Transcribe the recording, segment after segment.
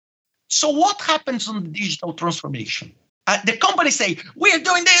So what happens on the digital transformation? The company say, we are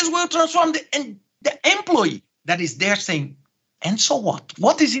doing this, we'll transform and the employee that is there saying, and so what?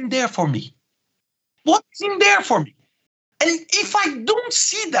 What is in there for me? What is in there for me? And if I don't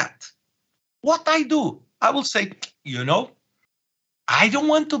see that, what I do, I will say, I don't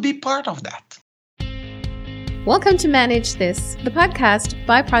want to be part of that. Welcome to Manage This, the podcast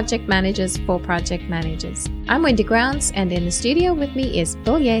by project managers for project managers. I'm Wendy Grounds, and in the studio with me is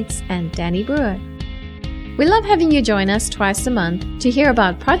Bill Yates and Danny Brewer. We love having you join us twice a month to hear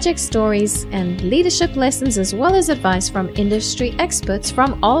about project stories and leadership lessons, as well as advice from industry experts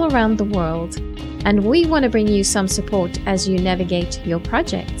from all around the world. And we want to bring you some support as you navigate your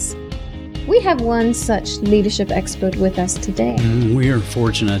projects. We have one such leadership expert with us today. We are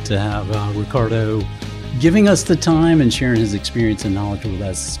fortunate to have Ricardo giving us the time and sharing his experience and knowledge with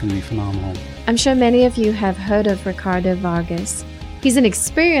us. It's going to be phenomenal. I'm sure many of you have heard of Ricardo Vargas. He's an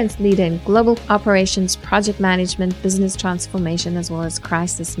experienced leader in global operations, project management, business transformation, as well as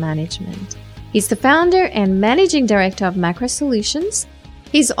crisis management. He's the founder and managing director of Macro Solutions.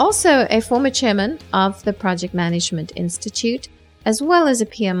 He's also a former chairman of the Project Management Institute, as well as a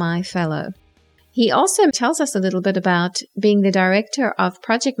PMI fellow. He also tells us a little bit about being the Director of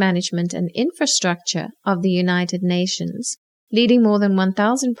Project Management and Infrastructure of the United Nations, leading more than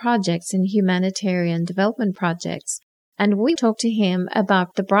 1,000 projects in humanitarian development projects. And we talked to him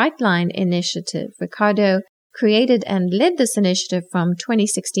about the Brightline initiative. Ricardo created and led this initiative from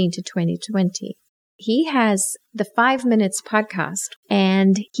 2016 to 2020. He has the 5 Minutes podcast,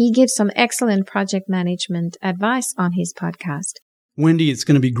 and he gives some excellent project management advice on his podcast. Wendy, it's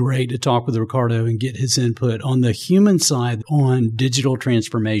going to be great to talk with Ricardo and get his input on the human side on digital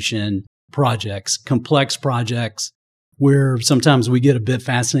transformation projects, complex projects, where sometimes we get a bit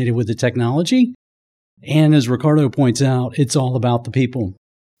fascinated with the technology. And as Ricardo points out, it's all about the people.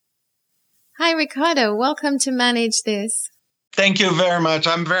 Hi, Ricardo. Welcome to Manage This. Thank you very much.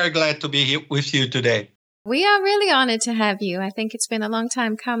 I'm very glad to be here with you today. We are really honored to have you. I think it's been a long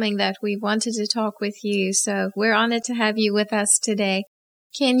time coming that we wanted to talk with you, so we're honored to have you with us today.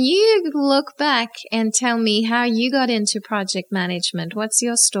 Can you look back and tell me how you got into project management? What's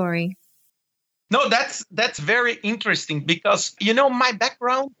your story? No, that's very interesting because, my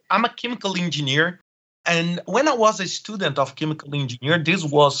background, I'm a chemical engineer. And when I was a student of chemical engineer, this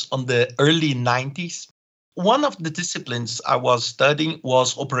was on the early 90s. One of the disciplines I was studying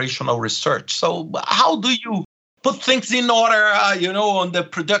was operational research. So how do you put things in order, on the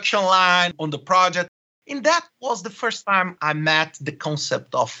production line, on the project? And that was the first time I met the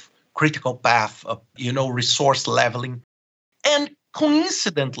concept of critical path, resource leveling. And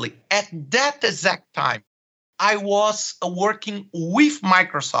coincidentally, at that exact time, I was working with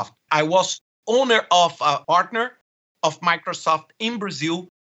Microsoft. I was owner of a partner of Microsoft in Brazil.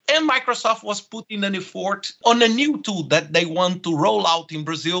 And Microsoft was putting an effort on a new tool that they want to roll out in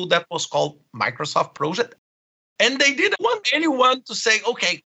Brazil that was called Microsoft Project. And they didn't want anyone to say,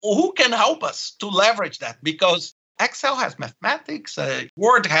 okay, who can help us to leverage that? Because Excel has mathematics,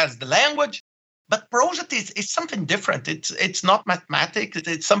 Word has the language, but Project is something different. It's not mathematics,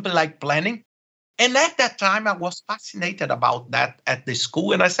 it's something like planning. And at that time, I was fascinated about that at the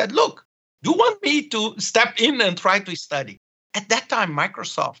school. And I said, look, do you want me to step in and try to study? At that time,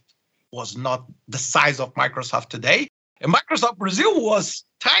 Microsoft was not the size of Microsoft today. And Microsoft Brazil was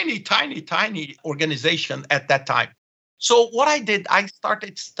tiny organization at that time. So what I did, I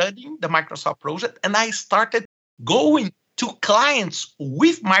started studying the Microsoft project, and I started going to clients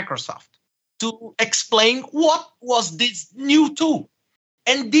with Microsoft to explain what was this new tool.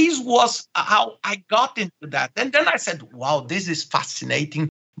 And this was how I got into that. And then I said, wow, this is fascinating.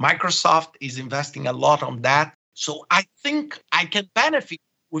 Microsoft is investing a lot on that. So I think I can benefit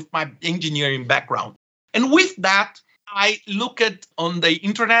with my engineering background. And with that, I looked on the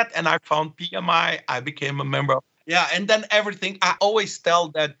internet and I found PMI. I became a member. And then everything. I always tell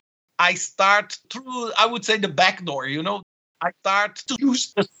that I start through, I would say, the back door. I start to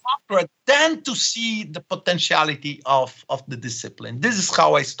use the software, then to see the potentiality of the discipline. This is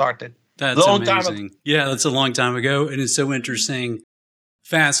how I started. That's amazing. Yeah, that's a long time ago. And it's so interesting.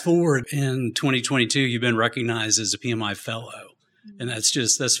 Fast forward in 2022, you've been recognized as a PMI fellow. And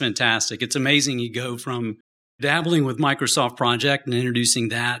that's fantastic. It's amazing you go from dabbling with Microsoft Project and introducing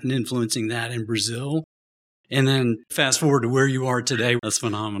that and influencing that in Brazil. And then fast forward to where you are today. That's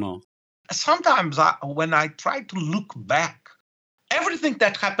phenomenal. Sometimes when I try to look back, everything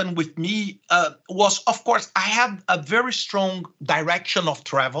that happened with me was, of course, I had a very strong direction of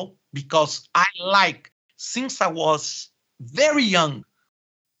travel because since I was very young,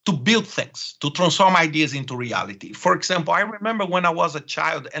 to build things, to transform ideas into reality. For example, I remember when I was a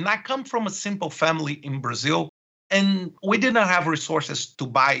child, and I come from a simple family in Brazil, and we didn't have resources to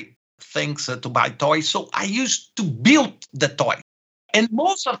buy things, to buy toys. So I used to build the toy. And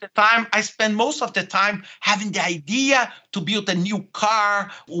most of the time, I spend most of the time having the idea to build a new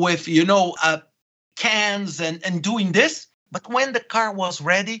car with, cans and doing this. But when the car was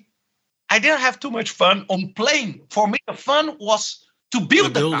ready, I didn't have too much fun on playing. For me, the fun was to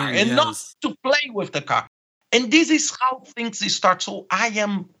build the car and not to play with the car. And this is how things start. So I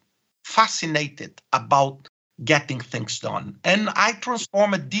am fascinated about getting things done. And I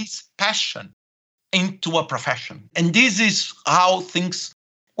transformed this passion into a profession. And this is how things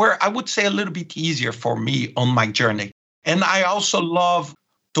were, I would say, a little bit easier for me on my journey. And I also love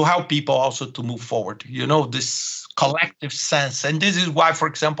to help people also to move forward, this collective sense. And this is why, for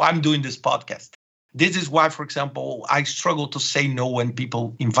example, I'm doing this podcast. This is why, for example, I struggle to say no when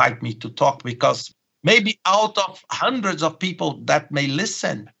people invite me to talk, because maybe out of hundreds of people that may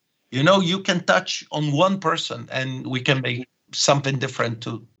listen, you can touch on one person and we can make something different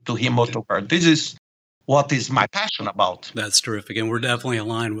to him or to her. This is what is my passion about. That's terrific. And we're definitely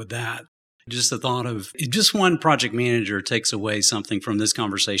aligned with that. Just the thought of if just one project manager takes away something from this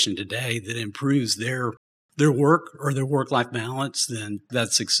conversation today that improves their work or their work-life balance, then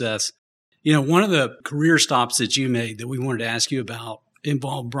that's success. One of the career stops that you made that we wanted to ask you about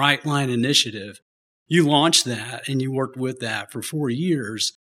involved Brightline Initiative. You launched that and you worked with that for 4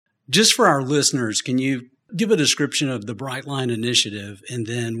 years. Just for our listeners, can you give a description of the Brightline Initiative and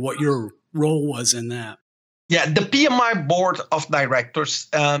then what your role was in that? Yeah, the PMI Board of Directors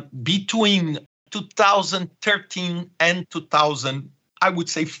between 2013 and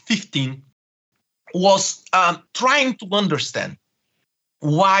 2015 was trying to understand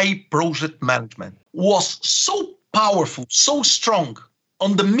why project management was so powerful, so strong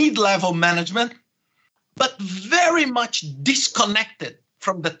on the mid-level management, but very much disconnected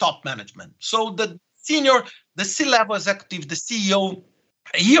from the top management. So the C-level executive, the CEO,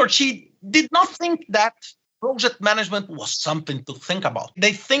 he or she did not think that project management was something to think about.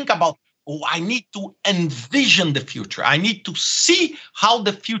 They think about, I need to envision the future. I need to see how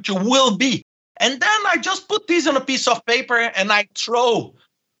the future will be. And then I just put this on a piece of paper and I throw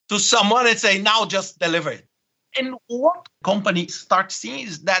to someone and say, now just deliver it. And what companies start seeing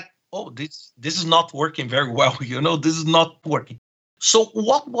is that, this is not working very well. This is not working. So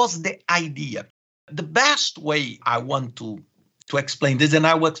what was the idea? The best way I want to explain this, and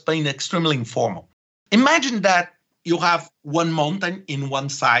I will explain extremely informal. Imagine that you have one mountain in one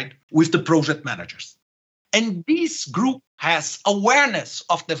side with the project managers. And this group has awareness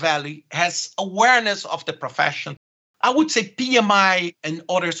of the valley, has awareness of the profession. I would say PMI and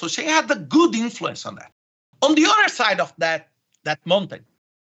other associations had a good influence on that. On the other side of that mountain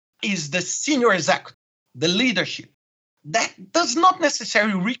is the senior executive, the leadership, that does not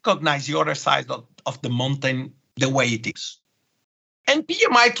necessarily recognize the other side of the mountain the way it is. And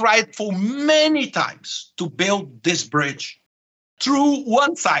PMI tried for many times to build this bridge through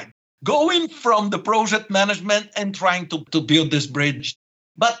one side, going from the project management and trying to build this bridge.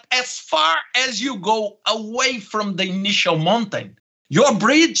 But as far as you go away from the initial mountain, your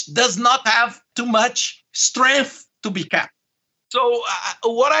bridge does not have too much strength to be kept. So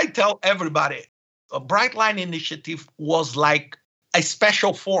what I tell everybody, a Brightline Initiative was like a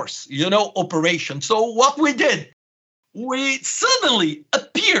special force, operation. So what we did, we suddenly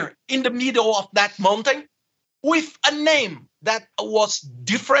appear in the middle of that mountain with a name that was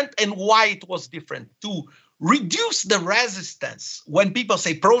different. And why it was different? To reduce the resistance. When people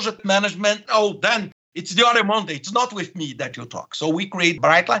say project management, then it's the other mountain. It's not with me that you talk. So we create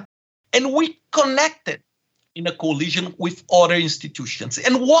Brightline and we connected in a coalition with other institutions.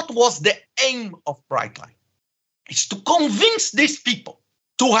 And what was the aim of Brightline? It's to convince these people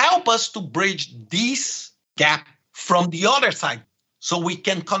to help us to bridge this gap from the other side so we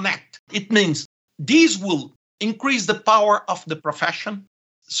can connect. It means these will increase the power of the profession.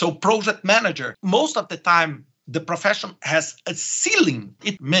 So project manager, most of the time, the profession has a ceiling.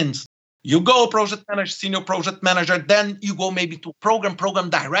 It means you go project manager, senior project manager, then you go maybe to program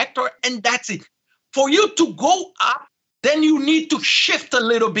director, and that's it. For you to go up, then you need to shift a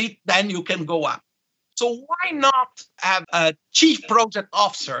little bit, then you can go up. So why not have a chief project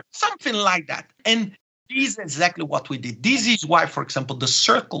officer, something like that? And this is exactly what we did. This is why, for example, the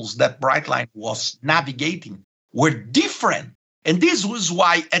circles that Brightline was navigating were different. And this was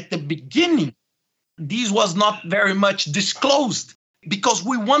why at the beginning, this was not very much disclosed, because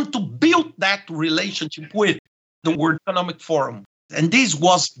we want to build that relationship with the World Economic Forum. And this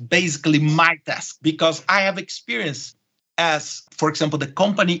was basically my task, because I have experience as, for example, the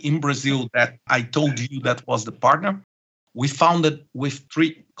company in Brazil that I told you that was the partner. We founded with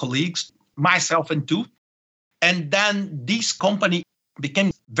 3 colleagues, myself and 2. And then this company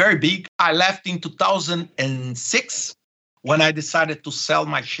became very big. I left in 2006 when I decided to sell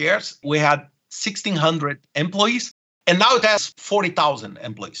my shares. We had 1,600 employees, and now it has 40,000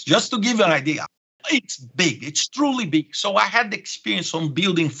 employees. Just to give you an idea, it's big. It's truly big. So I had the experience on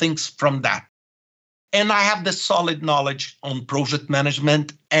building things from that. And I have the solid knowledge on project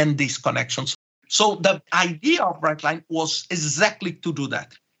management and these connections. So the idea of Brightline was exactly to do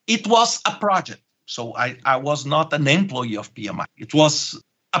that. It was a project. So I was not an employee of PMI. It was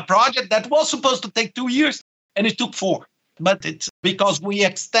a project that was supposed to take 2 years, and it took 4. But it's because we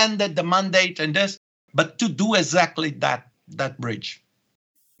extended the mandate and this, but to do exactly that bridge.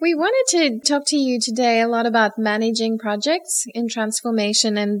 We wanted to talk to you today a lot about managing projects in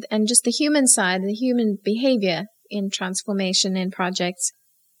transformation and just the human side, the human behavior in transformation in projects.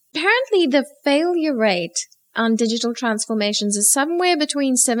 Apparently, the failure rate on digital transformations is somewhere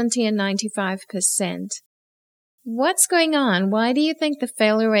between 70 and 95%. What's going on? Why do you think the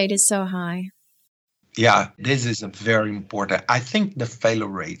failure rate is so high? Yeah, this is a very important. I think the failure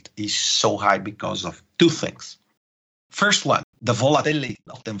rate is so high because of 2 things. First one, the volatility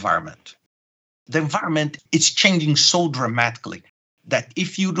of the environment. The environment is changing so dramatically that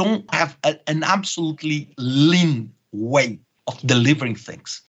if you don't have an absolutely lean way of delivering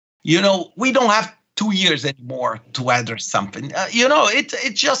things, we don't have 2 years anymore to address something.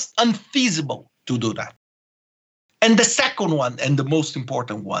 It's just unfeasible to do that. And the second one, and the most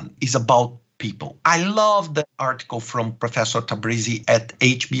important one, is about people. I love the article from Professor Tabrizi at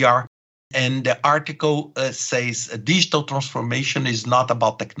HBR. And the article says digital transformation is not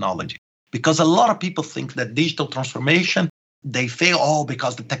about technology. Because a lot of people think that digital transformation, they fail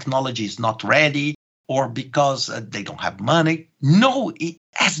because the technology is not ready or because they don't have money. No, it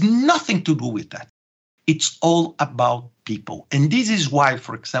has nothing to do with that. It's all about people. And this is why,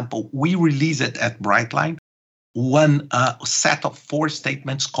 for example, we released it at Brightline, one set of 4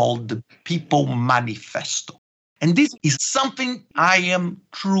 statements called the People Manifesto. And this is something I am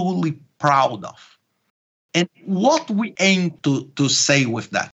truly proud of. And what we aim to say with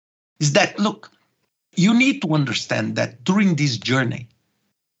that is that, look, you need to understand that during this journey,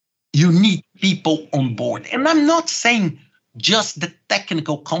 you need people on board. And I'm not saying just the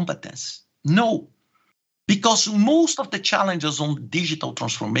technical competence. No, because most of the challenges on digital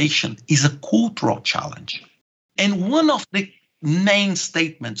transformation is a cultural challenge. And one of the main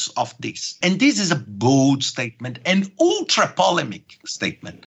statements of this, and this is a bold statement, an ultra polemic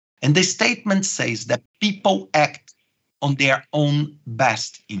statement, and the statement says that people act on their own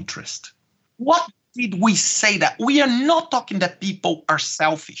best interest. What did we say that? We are not talking that people are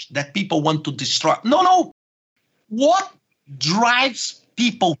selfish, that people want to destroy. No. What drives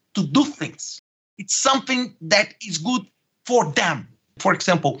people to do things? It's something that is good for them. For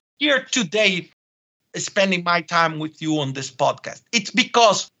example, here today, spending my time with you on this podcast, it's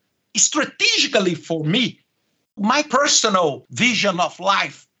because strategically for me, my personal vision of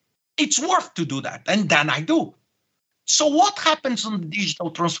life, it's worth to do that. And then I do. So what happens on the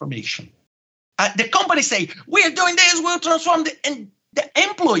digital transformation? The company say, we are doing this, we'll transform it. And the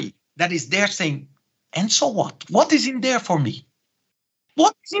employee that is there saying, and so what? What is in there for me?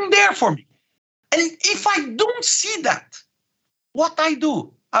 What is in there for me? And if I don't see that, what I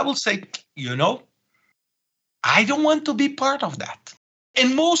do, I will say, I don't want to be part of that.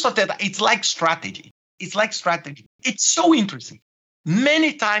 And most of that, it's like strategy. It's so interesting.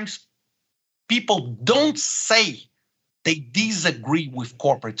 Many times, people don't say they disagree with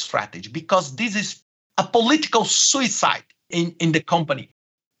corporate strategy because this is a political suicide in the company.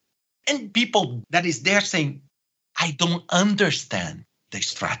 And people that is there saying, I don't understand the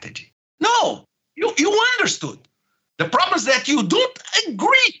strategy. No, you understood. The problem is that you don't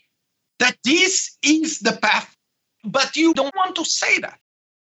agree that this is the path, but you don't want to say that.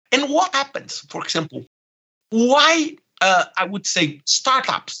 And what happens, for example, why I would say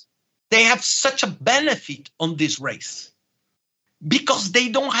startups, they have such a benefit on this race? Because they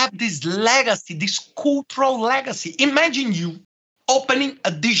don't have this legacy, this cultural legacy. Imagine you opening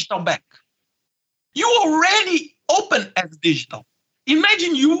a digital bank. You already open as digital.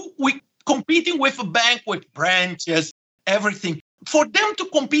 Imagine you competing with a bank with branches, everything. For them to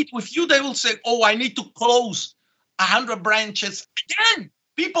compete with you, they will say, I need to close 100 branches. Again,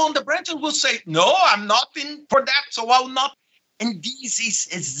 people on the branches will say, no, I'm not in for that, so I will not. And this is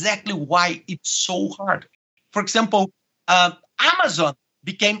exactly why it's so hard. For example, Amazon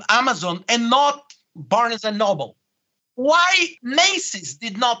became Amazon and not Barnes & Noble. Why Macy's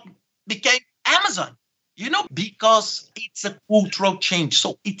did not become Amazon? Because it's a cultural change.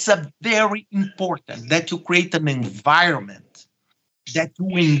 So it's a very important that you create an environment that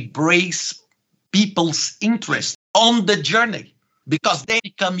you embrace people's interest on the journey, because they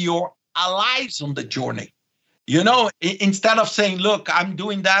become your allies on the journey. Instead of saying, look, I'm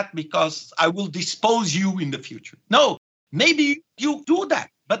doing that because I will dispose you in the future. No, maybe you do that,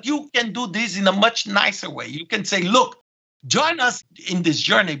 but you can do this in a much nicer way. You can say, look, join us in this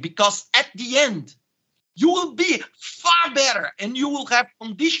journey, because at the end, you will be far better and you will have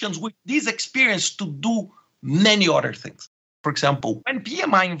conditions with this experience to do many other things. For example, when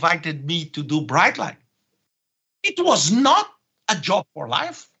PMI invited me to do Brightline, it was not a job for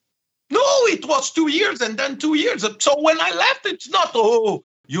life. No, it was 2 years and then 2 years. So when I left, it's not, oh,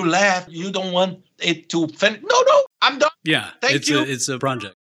 you left, you don't want it to finish. No, I'm done. Yeah, Thank you. It's a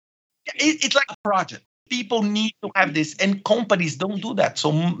project. It's like a project. People need to have this, and companies don't do that.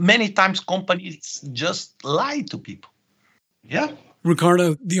 So many times companies just lie to people. Yeah.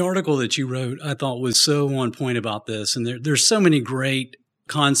 Ricardo, the article that you wrote, I thought was so on point about this. And there's so many great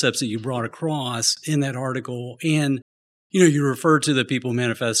concepts that you brought across in that article. And, you refer to the People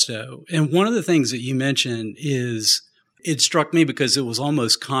Manifesto. And one of the things that you mentioned is, it struck me because it was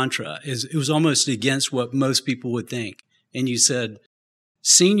almost contra. It was almost against what most people would think. And you said,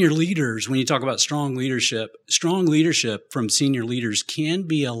 senior leaders, when you talk about strong leadership from senior leaders can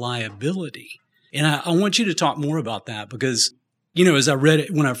be a liability. And I want you to talk more about that, because, as I read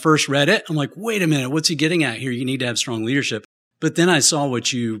it, when I first read it, I'm like, wait a minute, what's he getting at here? You need to have strong leadership. But then I saw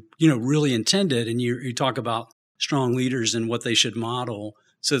what you really intended, and you talk about strong leaders and what they should model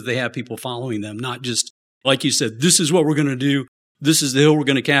so that they have people following them, not just, like you said, this is what we're going to do. This is the hill we're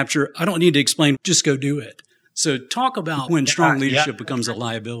going to capture. I don't need to explain, just go do it. So talk about when strong leadership becomes a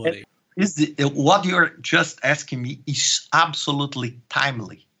liability. What you're just asking me is absolutely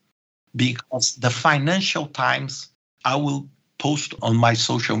timely, because the Financial Times, I will post on my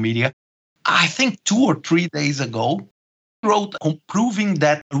social media, I think 2 or 3 days ago, wrote proving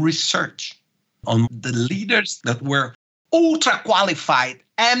that research on the leaders that were ultra qualified,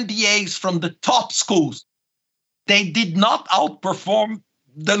 MBAs from the top schools, they did not outperform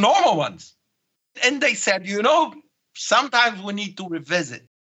the normal ones. And they said, sometimes we need to revisit.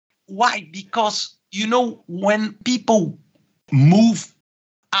 Why? Because, when people move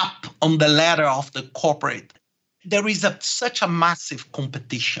up on the ladder of the corporate, there is such a massive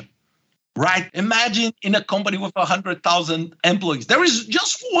competition, right? Imagine in a company with 100,000 employees, there is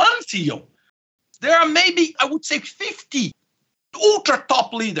just one CEO. There are maybe, I would say, 50 ultra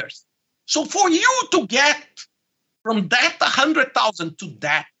top leaders. So for you to get from that 100,000 to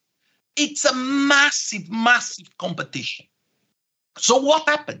that, it's a massive, massive competition. So what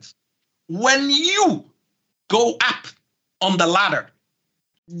happens? When you go up on the ladder,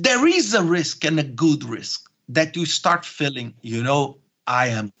 there is a risk, and a good risk, that you start feeling, I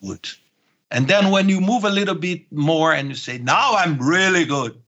am good. And then when you move a little bit more and you say, now I'm really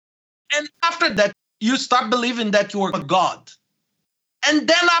good. And after that, you start believing that you are a god. And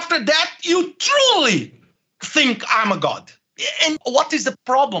then after that, you truly think I'm a god. And what is the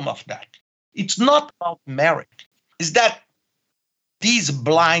problem of that? It's not about merit. It's that these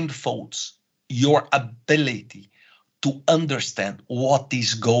blindfolds your ability to understand what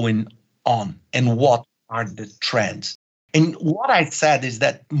is going on and what are the trends. And what I said is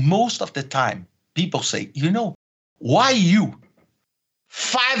that most of the time, people say, why you,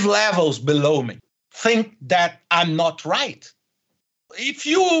 5 levels below me, think that I'm not right? If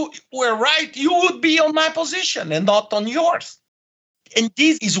you were right, you would be on my position and not on yours. And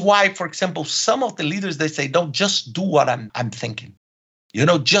this is why, for example, some of the leaders, they say, don't just do what I'm thinking.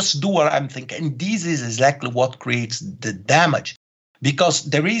 Just do what I'm thinking. And this is exactly what creates the damage. Because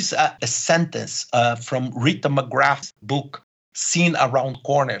there is a sentence from Rita McGrath's book, Seen Around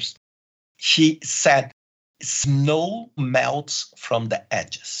Corners. She said, snow melts from the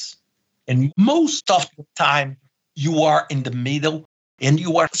edges. And most of the time, you are in the middle and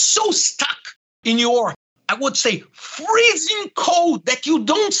you are so stuck in your, I would say, freezing cold that you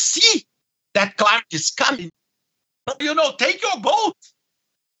don't see that climate is coming. But, take your boat.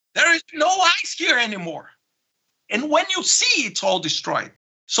 There is no ice here anymore. And when you see, it's all destroyed.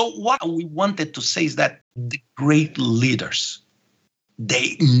 So what we wanted to say is that the great leaders,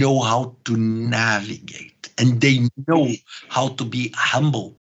 they know how to navigate, and they know how to be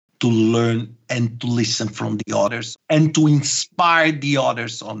humble, to learn and to listen from the others and to inspire the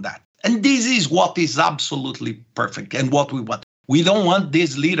others on that. And this is what is absolutely perfect and what we want. We don't want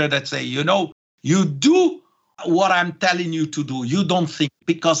this leader that say, you do what I'm telling you to do. You don't think,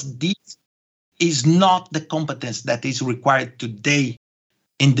 because this is not the competence that is required today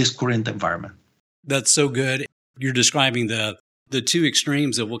in this current environment. That's so good. You're describing the two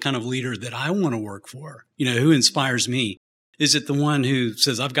extremes of what kind of leader that I want to work for. Who inspires me? Is it the one who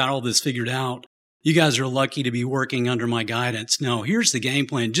says, I've got all this figured out? You guys are lucky to be working under my guidance. No, here's the game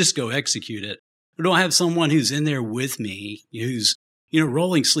plan. Just go execute it. Or do I have someone who's in there with me, who's,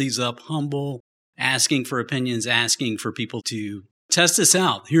 rolling sleeves up, humble, asking for opinions, asking for people to test this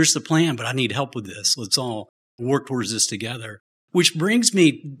out. Here's the plan, but I need help with this. Let's all work towards this together. Which brings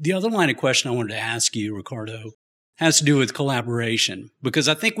me, the other line of question I wanted to ask you, Ricardo, has to do with collaboration. Because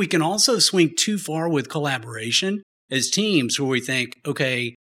I think we can also swing too far with collaboration as teams where we think,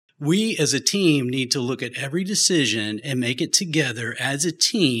 okay, we as a team need to look at every decision and make it together as a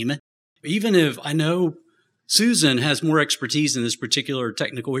team. Even if I know Susan has more expertise in this particular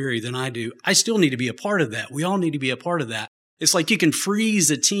technical area than I do, I still need to be a part of that. We all need to be a part of that. It's like you can freeze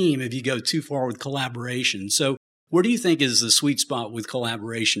a team if you go too far with collaboration. So where do you think is the sweet spot with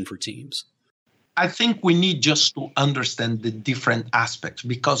collaboration for teams? I think we need just to understand the different aspects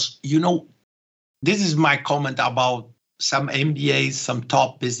because, this is my comment about some MBAs, some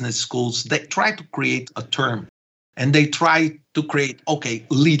top business schools. They try to create a term and they try to create,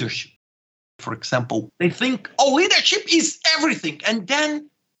 leadership. For example, they think, leadership is everything. And then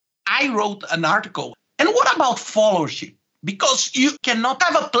I wrote an article. And what about followership? Because you cannot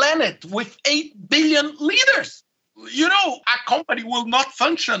have a planet with 8 billion leaders. A company will not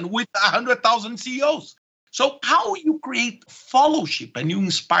function with 100,000 CEOs. So how you create followership and you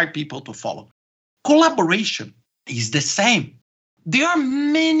inspire people to follow? Collaboration is the same. There are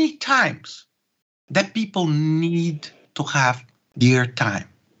many times that people need to have their time.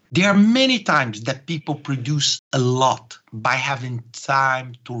 There are many times that people produce a lot by having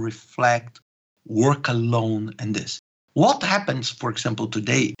time to reflect, work alone, and this. What happens, for example,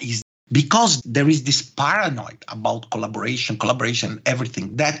 today is because there is this paranoid about collaboration,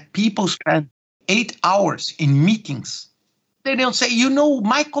 everything, that people spend 8 hours in meetings. They don't say,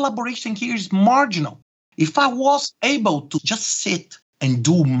 my collaboration here is marginal. If I was able to just sit and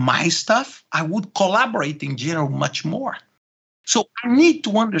do my stuff, I would collaborate in general much more. So I need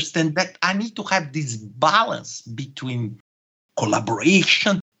to understand that I need to have this balance between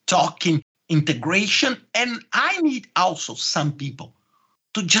collaboration, talking, integration, and I need also some people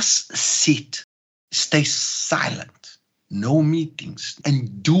to just sit, stay silent, no meetings,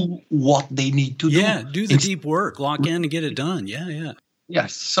 and do what they need to do. Yeah, do the deep work, lock in and get it done. Yeah.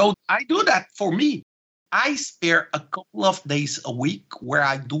 Yes, so I do that for me. I spare a couple of days a week where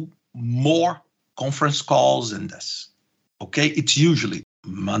I do more conference calls and this. Okay, it's usually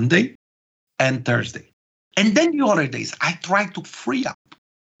Monday and Thursday. And then the other days, I try to free up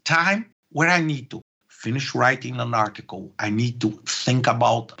time where I need to finish writing an article. I need to think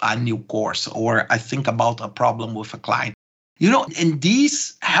about a new course or I think about a problem with a client. And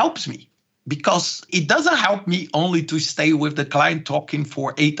this helps me because it doesn't help me only to stay with the client talking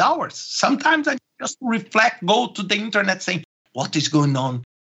for 8 hours. Sometimes I just reflect, go to the internet saying, what is going on?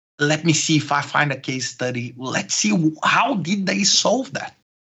 Let me see if I find a case study. Let's see how did they solve that.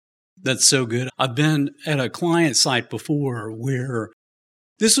 That's so good. I've been at a client site before where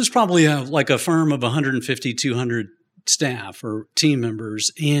this was probably like a firm of 150, 200 staff or team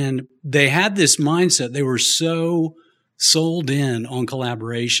members. And they had this mindset. They were so sold in on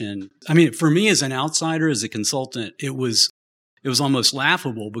collaboration. I mean, for me as an outsider, as a consultant, it was almost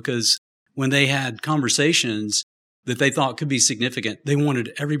laughable because when they had conversations that they thought could be significant, they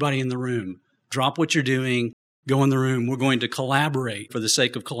wanted everybody in the room, drop what you're doing, go in the room. We're going to collaborate for the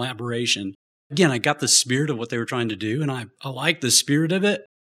sake of collaboration. Again, I got the spirit of what they were trying to do, and I like the spirit of it.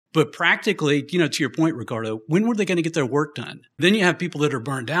 But practically, to your point, Ricardo, when were they going to get their work done? Then you have people that are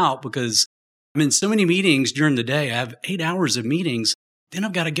burned out because I'm in so many meetings during the day. I have 8 hours of meetings. Then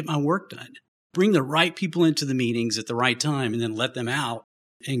I've got to get my work done. Bring the right people into the meetings at the right time and then let them out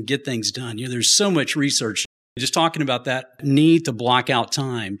and get things done. There's so much research. Just talking about that need to block out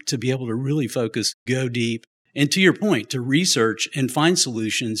time to be able to really focus, go deep. And to your point, to research and find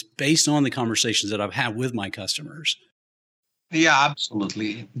solutions based on the conversations that I've had with my customers. Yeah,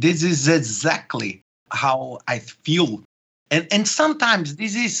 absolutely. This is exactly how I feel. And sometimes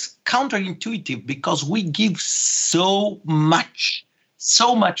this is counterintuitive because we give so much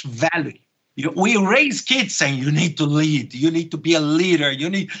value. We raise kids saying you need to lead, you need to be a leader,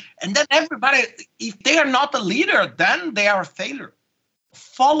 and then everybody, if they are not a leader, then they are a failure.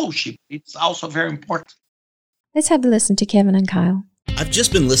 Fellowship, it's also very important. Let's have a listen to Kevin and Kyle. I've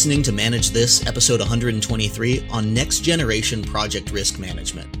just been listening to Manage This, episode 123, on next generation project risk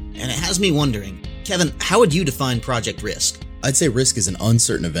management. And it has me wondering, Kevin, how would you define project risk? I'd say risk is an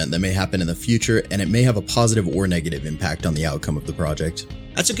uncertain event that may happen in the future, and it may have a positive or negative impact on the outcome of the project.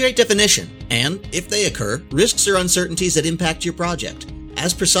 That's a great definition. And if they occur, risks are uncertainties that impact your project.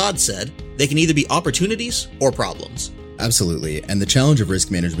 As Prasad said, they can either be opportunities or problems. Absolutely, and the challenge of risk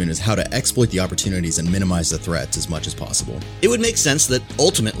management is how to exploit the opportunities and minimize the threats as much as possible. It would make sense that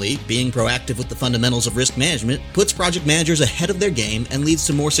ultimately, being proactive with the fundamentals of risk management puts project managers ahead of their game and leads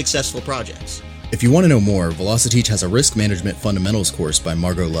to more successful projects. If you want to know more, Velociteach has a Risk Management Fundamentals course by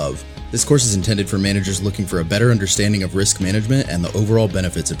Margot Love. This course is intended for managers looking for a better understanding of risk management and the overall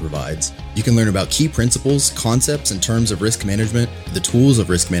benefits it provides. You can learn about key principles, concepts, and terms of risk management, the tools of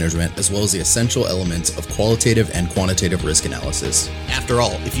risk management, as well as the essential elements of qualitative and quantitative risk analysis. After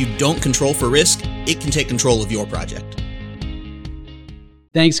all, if you don't control for risk, it can take control of your project.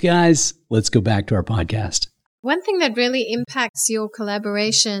 Thanks, guys. Let's go back to our podcast. One thing that really impacts your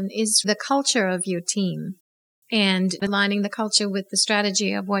collaboration is the culture of your team and aligning the culture with the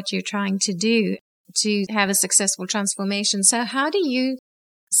strategy of what you're trying to do to have a successful transformation. So how do you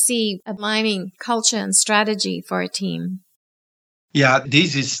see aligning culture and strategy for a team? Yeah,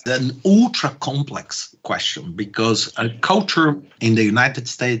 this is an ultra complex question because a culture in the United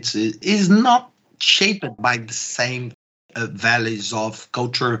States is not shaped by the same values of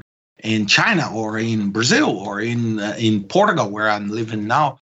culture in China or in Brazil or in Portugal, where I'm living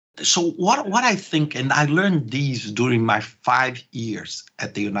now. So what I think, and I learned these during my 5 years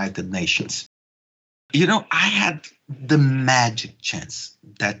at the United Nations, I had the magic chance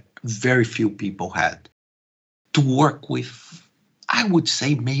that very few people had to work with, I would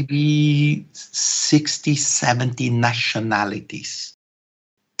say, maybe 60, 70 nationalities.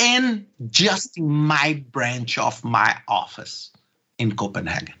 And just in my branch of my office in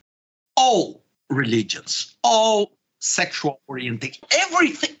Copenhagen. All religions, all sexual orientation,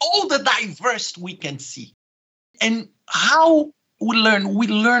 everything, all the diverse we can see. And how we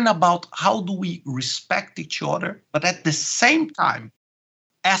learn about how do we respect each other, but at the same time,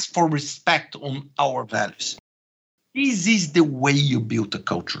 ask for respect on our values. This is the way you build a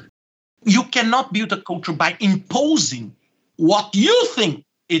culture. You cannot build a culture by imposing what you think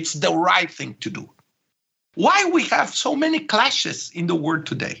it's the right thing to do. Why we have so many clashes in the world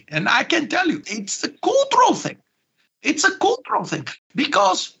today? And I can tell you, it's a cultural thing. It's a cultural thing.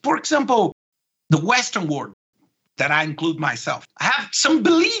 Because, for example, the Western world, that I include myself, have some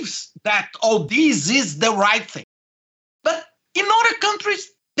beliefs that, this is the right thing. But in other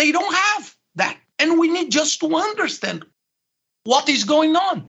countries, they don't have that. And we need just to understand what is going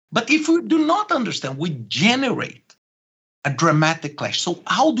on. But if we do not understand, we generate a dramatic clash. So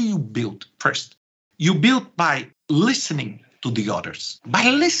how do you build first? You build by listening to the others, by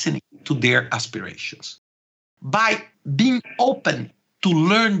listening to their aspirations, by being open to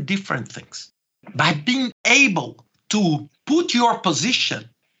learn different things, by being able to put your position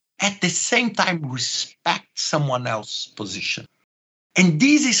at the same time respect someone else's position. And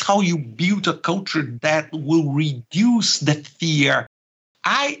this is how you build a culture that will reduce the fear.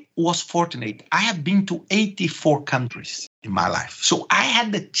 I was fortunate. I have been to 84 countries in my life. So I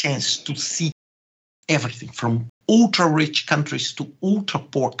had the chance to see everything from ultra-rich countries to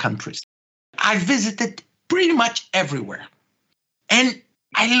ultra-poor countries. I visited pretty much everywhere. And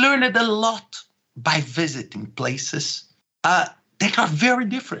I learned a lot by visiting places that are very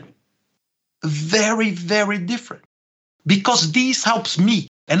different. Very, very different. Because this helps me.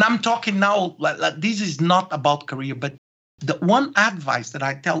 And I'm talking now, this is not about career, but the one advice that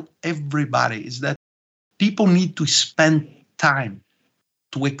I tell everybody is that people need to spend time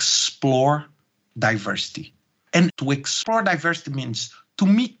to explore diversity. And to explore diversity means to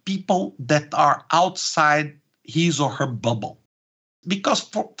meet people that are outside his or her bubble. Because,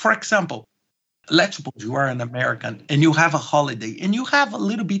 for example, let's suppose you are an American and you have a holiday and you have a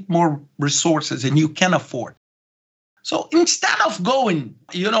little bit more resources and you can afford. So instead of going,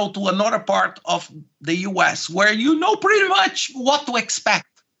 to another part of the US where you know pretty much what to expect,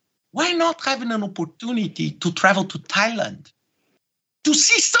 why not having an opportunity to travel to Thailand to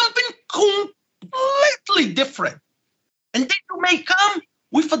see something completely different? And then you may come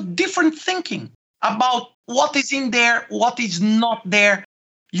with a different thinking about what is in there, what is not there,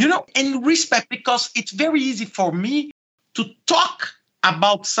 and respect, because it's very easy for me to talk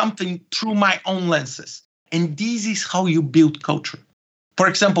about something through my own lenses. And this is how you build culture. For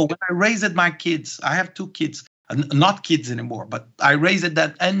example, when I raised my kids, I have 2 kids, not kids anymore, but I raised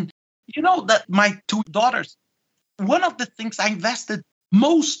them. And that my 2 daughters, one of the things I invested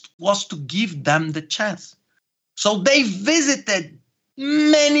most was to give them the chance. So they visited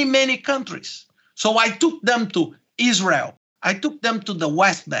many, many countries. So I took them to Israel. I took them to the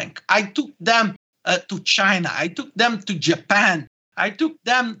West Bank. I took them to China. I took them to Japan. I took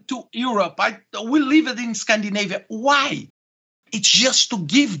them to Europe. We live in Scandinavia. Why? It's just to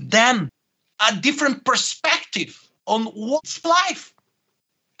give them a different perspective on what's life.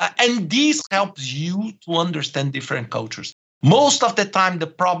 And this helps you to understand different cultures. Most of the time, the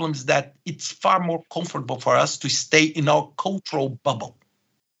problem is that it's far more comfortable for us to stay in our cultural bubble.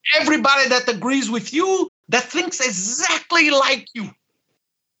 Everybody that agrees with you, that thinks exactly like you.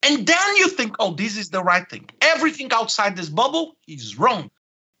 And then you think, oh, this is the right thing. Everything outside this bubble is wrong.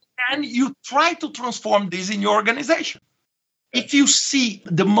 And you try to transform this in your organization. If you see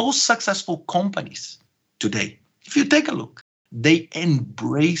the most successful companies today, if you take a look, they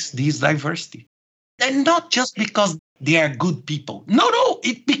embrace this diversity. And not just because they are good people. No,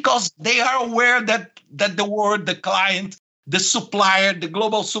 it's because they are aware that the world, the client, the supplier, the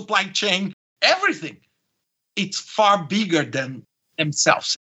global supply chain, everything, it's far bigger than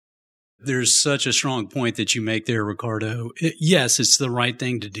themselves. There's such a strong point that you make there, Ricardo. Yes, it's the right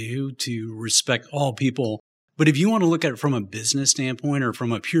thing to do to respect all people. But if you want to look at it from a business standpoint or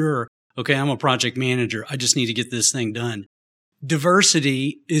from a pure, okay, I'm a project manager, I just need to get this thing done.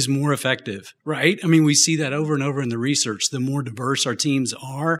 Diversity is more effective, right? I mean, we see that over and over in the research. The more diverse our teams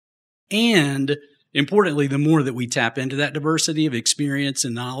are, and importantly, the more that we tap into that diversity of experience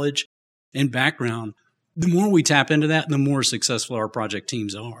and knowledge and background, the more we tap into that, the more successful our project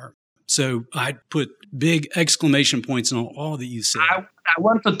teams are. So I'd put big exclamation points on all that you said. I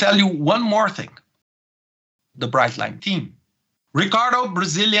want to tell you one more thing. The Brightline team. Ricardo,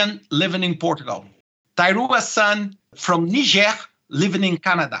 Brazilian, living in Portugal. Tairu Hassan from Niger, living in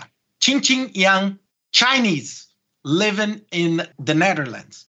Canada. Qingqing Yang, Chinese, living in the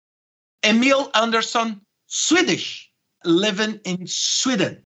Netherlands. Emil Anderson, Swedish, living in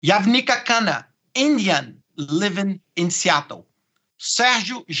Sweden. Yavnika Khanna, Indian, living in Seattle.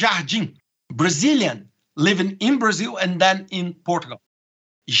 Sergio Jardim, Brazilian, living in Brazil and then in Portugal.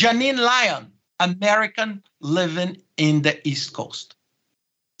 Janine Lyon, American, living in the East Coast.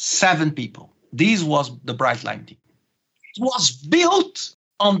 7 people. This was the Brightline team. It was built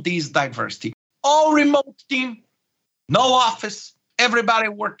on this diversity. All remote team, no office, everybody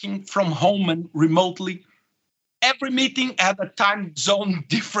working from home and remotely. Every meeting had a time zone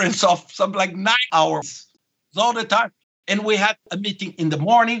difference of something like 9 hours all the time. And we had a meeting in the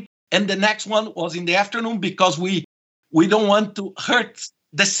morning and the next one was in the afternoon because we don't want to hurt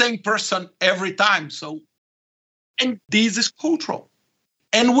the same person every time. And this is cultural.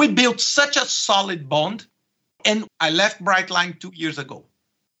 And we built such a solid bond. And I left Brightline 2 years ago.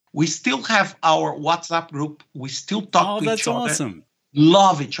 We still have our WhatsApp group. We still talk to each other. Oh, that's awesome.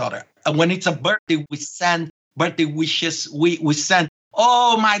 Love each other. And when it's a birthday, we send birthday wishes. We send,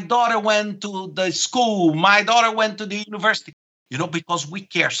 oh, my daughter went to the school. My daughter went to the university. Because we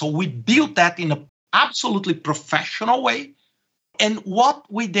care. So we built that in an absolutely professional way. And what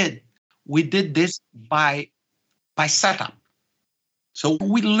we did this by setup. So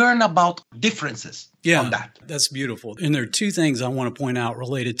we learn about differences on that. That's beautiful. And there are 2 things I want to point out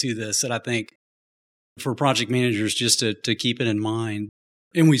related to this that I think for project managers just to keep it in mind.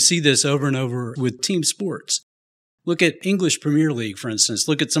 And we see this over and over with team sports. Look at English Premier League, for instance.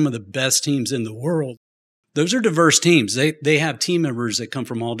 Look at some of the best teams in the world. Those are diverse teams. They have team members that come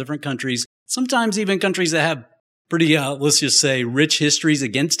from all different countries, sometimes even countries that have pretty, let's just say, rich histories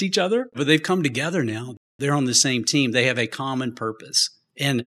against each other. But they've come together now. They're on the same team. They have a common purpose.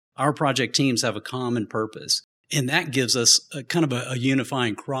 And our project teams have a common purpose. And that gives us a kind of a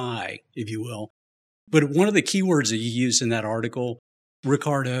unifying cry, if you will. But one of the key words that you used in that article,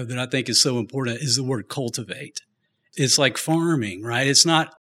 Ricardo, that I think is so important is the word cultivate. It's like farming, right? It's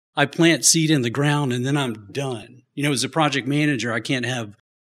not, I plant seed in the ground and then I'm done. As a project manager, I can't have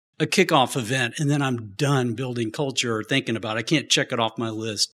a kickoff event and then I'm done building culture or thinking about it. I can't check it off my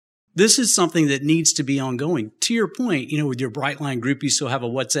list. This is something that needs to be ongoing. To your point, with your Brightline group, you still have a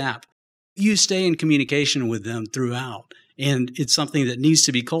WhatsApp. You stay in communication with them throughout. And it's something that needs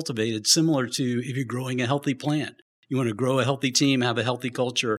to be cultivated, similar to if you're growing a healthy plant. You want to grow a healthy team, have a healthy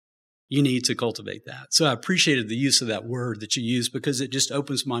culture. You need to cultivate that. So I appreciated the use of that word that you used because it just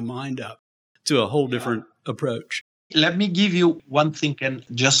opens my mind up to a whole different approach. Let me give you one thing, and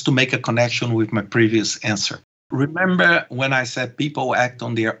just to make a connection with my previous answer. Remember when I said people act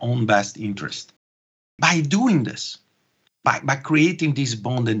on their own best interest? By doing this, by creating this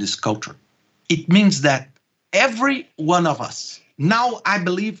bond and this culture, it means that every one of us, now I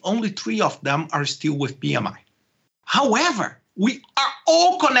believe only 3 of them are still with PMI. However, we are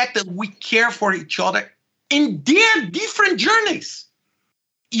all connected. We care for each other in their different journeys.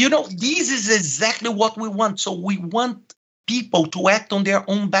 This is exactly what we want. So we want people to act on their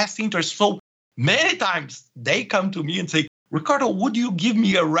own best interest. So Many times they come to me and say, Ricardo, would you give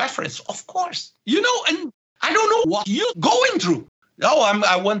me a reference? Of course. And I don't know what you're going through.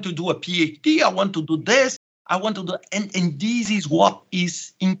 I want to do a PhD. I want to do this. I want to do, and this is what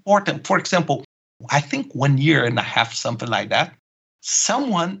is important. For example, I think 1 year and a half, something like that,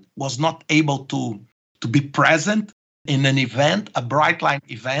 someone was not able to be present in an event, a Brightline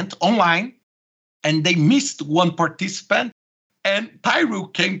event online, and they missed one participant. And Tyrell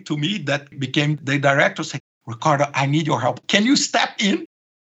came to me, that became the director, saying, Ricardo, I need your help. Can you step in?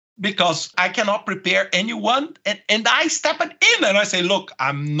 Because I cannot prepare anyone. And I stepped in and I say, look,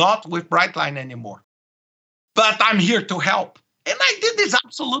 I'm not with Brightline anymore, but I'm here to help. And I did this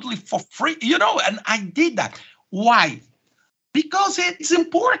absolutely for free, and I did that. Why? Because it's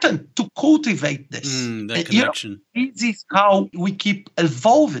important to cultivate this. That connection. This is how we keep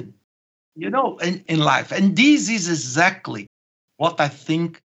evolving, in life. And this is exactly what I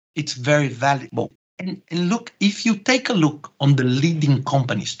think it's very valuable. And look, if you take a look on the leading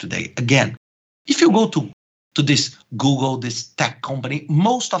companies today, again, if you go to this Google, this tech company,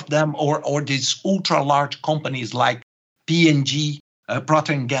 most of them, or these ultra large companies like P&G,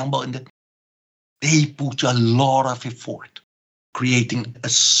 Procter & Gamble, they put a lot of effort creating a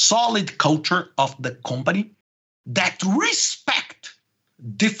solid culture of the company that respect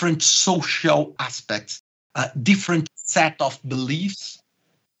different social aspects, different set of beliefs,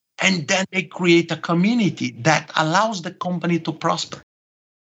 and then they create a community that allows the company to prosper.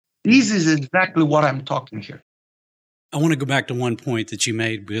 This is exactly what I'm talking here. I want to go back to one point that you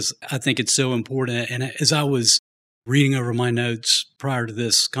made because I think it's so important. And as I was reading over my notes prior to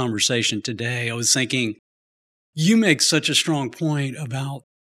this conversation today, I was thinking, you make such a strong point about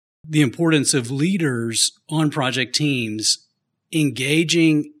the importance of leaders on project teams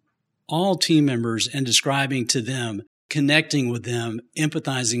engaging all team members and describing to them, connecting with them,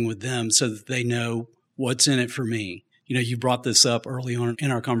 empathizing with them so that they know what's in it for me. You brought this up early on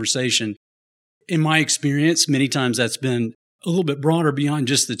in our conversation. In my experience, many times that's been a little bit broader beyond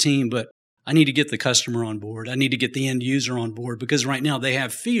just the team, but I need to get the customer on board. I need to get the end user on board because right now they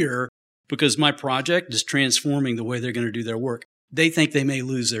have fear because my project is transforming the way they're going to do their work. They think they may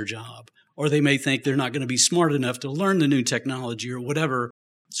lose their job, or they may think they're not going to be smart enough to learn the new technology or whatever.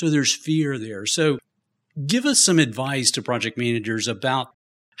 So there's fear there. So give us some advice to project managers about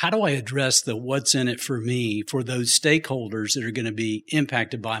how do I address the what's in it for me for those stakeholders that are going to be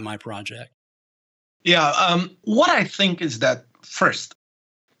impacted by my project? Yeah, what I think is that first,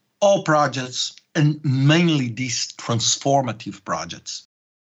 all projects, and mainly these transformative projects,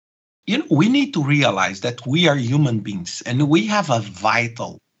 we need to realize that we are human beings and we have a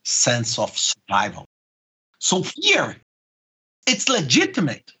vital sense of survival. So fear, it's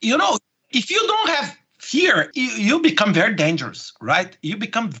legitimate. If you don't have fear, you become very dangerous, right? You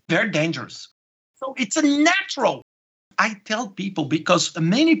become very dangerous. So it's a natural. I tell people because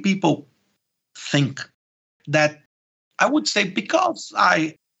many people think that I would say because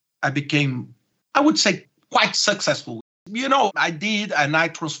I became, I would say, quite successful. I did, and I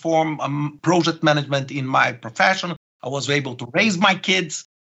transformed project management in my profession. I was able to raise my kids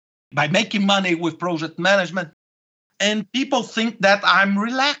by making money with project management. And people think that I'm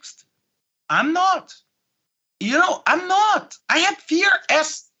relaxed. I'm not. I'm not. I have fear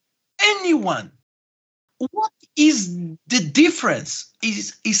as anyone. What is the difference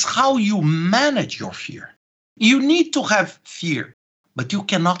is how you manage your fear. You need to have fear, but you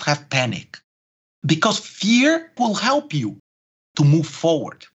cannot have panic because fear will help you to move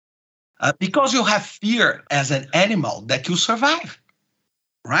forward. Because you have fear as an animal that you survive,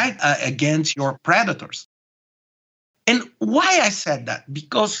 right? Against your predators. And why I said that?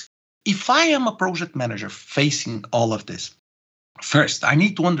 Because if I am a project manager facing all of this, first, I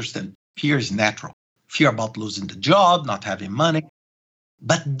need to understand fear is natural. Fear about losing the job, not having money.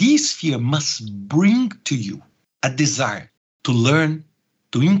 But this fear must bring to you a desire to learn,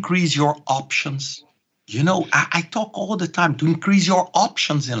 to increase your options. I talk all the time to increase your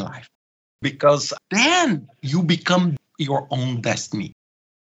options in life because then you become your own destiny.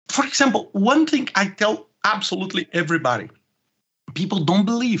 For example, one thing I tell absolutely everybody, people don't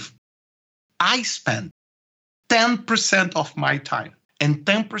believe. I spend 10% of my time and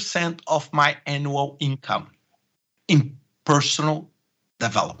 10% of my annual income in personal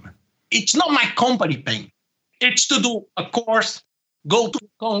development. It's not my company paying. It's to do a course, go to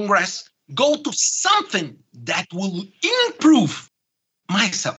Congress, go to something that will improve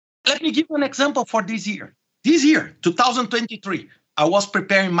myself. Let me give you an example for this year. This year, 2023, I was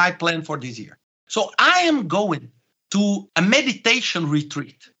preparing my plan for this year. So I am going to a meditation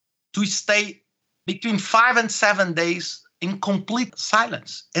retreat to stay between 5 and 7 days in complete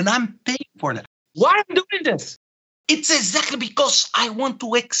silence. And I'm paying for that. Why I'm doing this? It's exactly because I want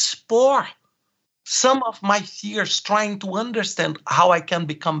to explore some of my fears, trying to understand how I can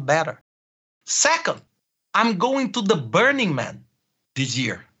become better. Second, I'm going to the Burning Man this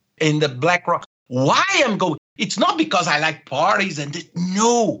year in the Black Rock. Why I'm going? It's not because I like parties and this.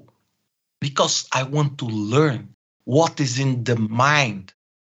 No, because I want to learn what is in the mind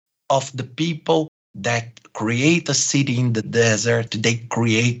of the people that create a city in the desert. They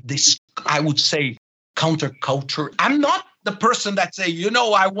create this, I would say, counterculture. I'm not the person that say,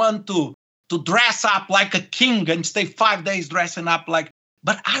 I want to dress up like a king and stay 5 days dressing up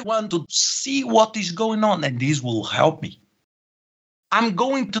but I want to see what is going on, and this will help me. I'm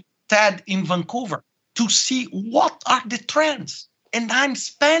going to TED in Vancouver to see what are the trends, and I'm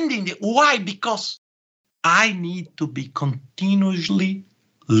spending it. Why? Because I need to be continuously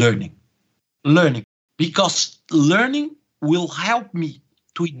learning, because learning will help me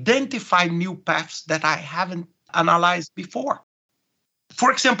to identify new paths that I haven't analyzed before.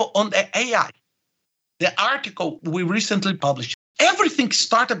 For example, on the AI, the article we recently published, everything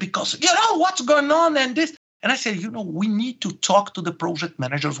started because, what's going on and this. And I said, we need to talk to the project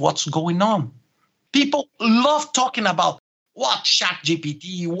managers what's going on. People love talking about what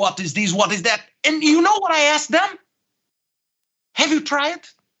ChatGPT, what is this, what is that. And you know what I asked them? Have you tried?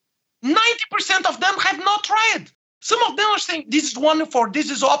 90% of them have not tried. Some of them are saying, this is wonderful,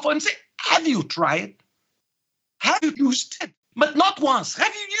 this is awful. And say, have you tried? Have you used it? But not once.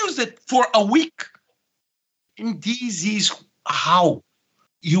 Have you used it for a week? And this is how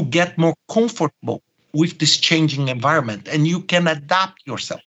you get more comfortable with this changing environment, and you can adapt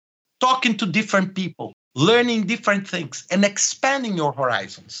yourself, talking to different people, learning different things, and expanding your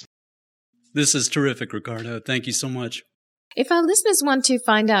horizons. This is terrific, Ricardo. Thank you so much. If our listeners want to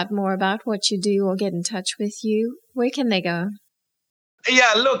find out more about what you do or get in touch with you, where can they go?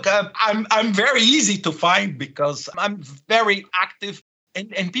 Yeah, look, I'm very easy to find because I'm very active,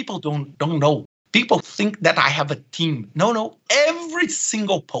 and people don't know. People think that I have a team. No, every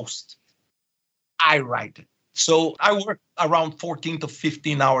single post, I write it. So I work around 14 to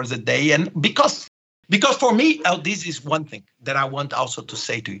 15 hours a day. And because for me, this is one thing that I want also to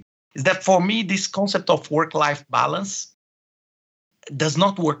say to you, is that for me, this concept of work-life balance does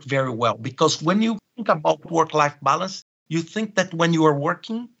not work very well. Because when you think about work-life balance, you think that when you are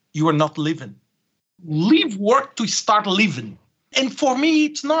working, you are not living. Leave work to start living. And for me,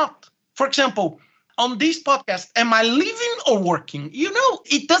 it's not. For example, on this podcast, am I living or working?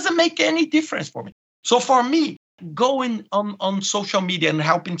 It doesn't make any difference for me. So for me, going on social media and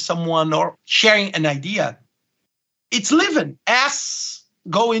helping someone or sharing an idea, it's living. As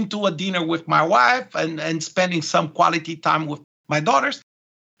going to a dinner with my wife and spending some quality time with my daughters.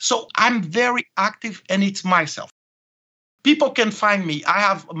 So I'm very active, and it's myself. People can find me. I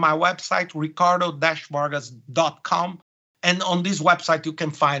have my website, ricardo-vargas.com. And on this website, you can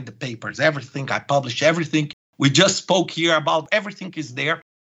find the papers, everything I publish, everything we just spoke here about, everything is there.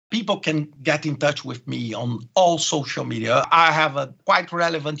 People can get in touch with me on all social media. I have a quite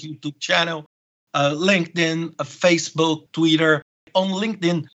relevant YouTube channel, LinkedIn, Facebook, Twitter. On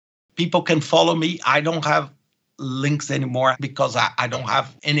LinkedIn, people can follow me. I don't have links anymore because I don't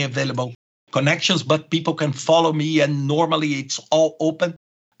have any available connections, but people can follow me, and normally it's all open.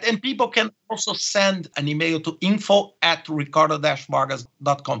 And people can also send an email to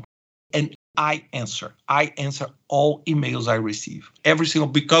info@ricardo-vargas.com. And I answer all emails I receive. Every single,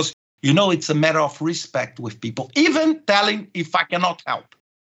 because, it's a matter of respect with people, even telling if I cannot help.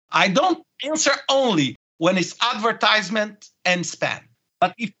 I don't answer only when it's advertisement and spam.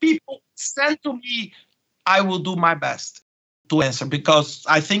 But if people send to me, I will do my best to answer, because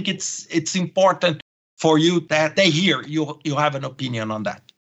I think it's important for you that they hear you have an opinion on that.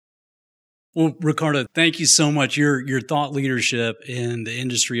 Well, Ricardo, thank you so much. Your thought leadership in the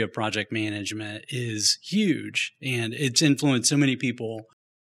industry of project management is huge, and it's influenced so many people.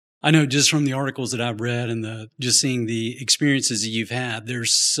 I know just from the articles that I've read and just seeing the experiences that you've had,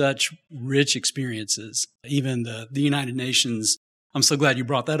 there's such rich experiences. Even the United Nations, I'm so glad you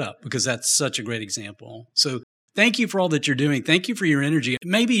brought that up, because that's such a great example. So thank you for all that you're doing. Thank you for your energy.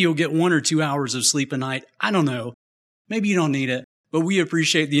 Maybe you'll get 1 or 2 hours of sleep a night. I don't know. Maybe you don't need it. But we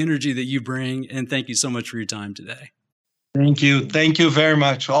appreciate the energy that you bring, and thank you so much for your time today. Thank you. Thank you very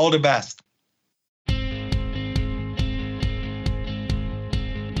much. All the best.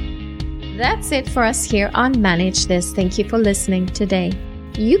 That's it for us here on Manage This. Thank you for listening today.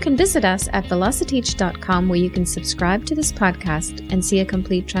 You can visit us at velociteach.com, where you can subscribe to this podcast and see a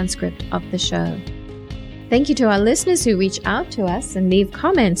complete transcript of the show. Thank you to our listeners who reach out to us and leave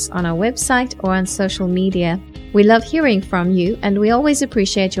comments on our website or on social media. We love hearing from you, and we always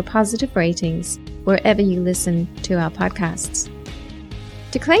appreciate your positive ratings. wherever you listen to our podcasts.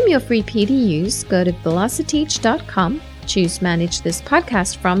 To claim your free PDUs, go to velociteach.com, choose Manage This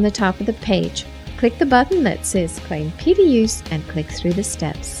Podcast from the top of the page. Click the button that says Claim PDUs and click through the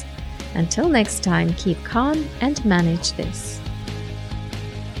steps. Until next time, keep calm and manage this.